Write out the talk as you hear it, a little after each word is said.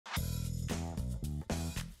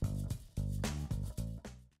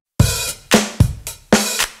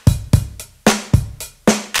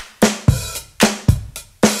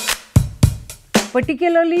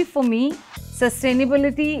Particularly for me,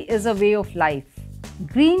 sustainability is a way of life.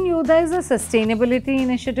 Green Yodha is a sustainability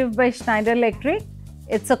initiative by Schneider Electric.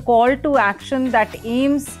 It's a call to action that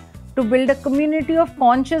aims to build a community of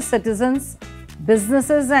conscious citizens,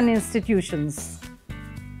 businesses and institutions.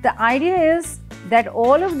 The idea is that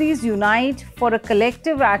all of these unite for a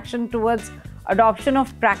collective action towards adoption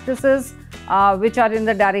of practices which are in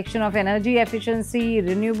the direction of energy efficiency,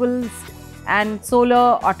 renewables and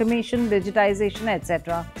solar, automation, digitization,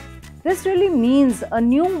 etc. This really means a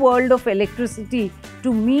new world of electricity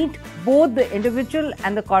to meet both the individual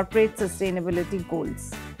and the corporate sustainability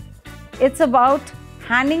goals. It's about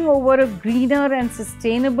handing over a greener and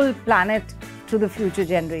sustainable planet to the future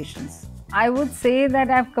generations. I would say that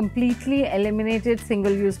I've completely eliminated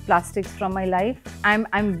single-use plastics from my life.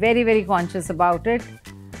 I'm very, very conscious about it.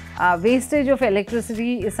 Wastage of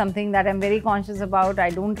electricity is something that I'm very conscious about. I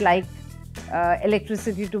don't like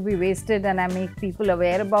electricity to be wasted, and I make people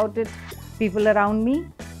aware about it, people around me.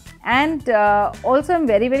 And also I'm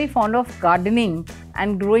very, very fond of gardening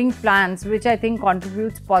and growing plants, which I think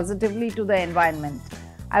contributes positively to the environment.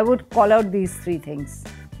 I would call out these three things.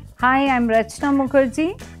 Hi, I'm Rachna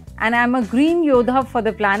Mukherjee and I'm a Green Yodha for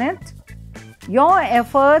the planet. Your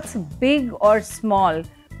efforts, big or small,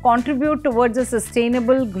 contribute towards a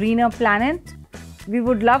sustainable, greener planet. We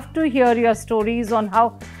would love to hear your stories on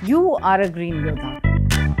how you are a Green Yodha.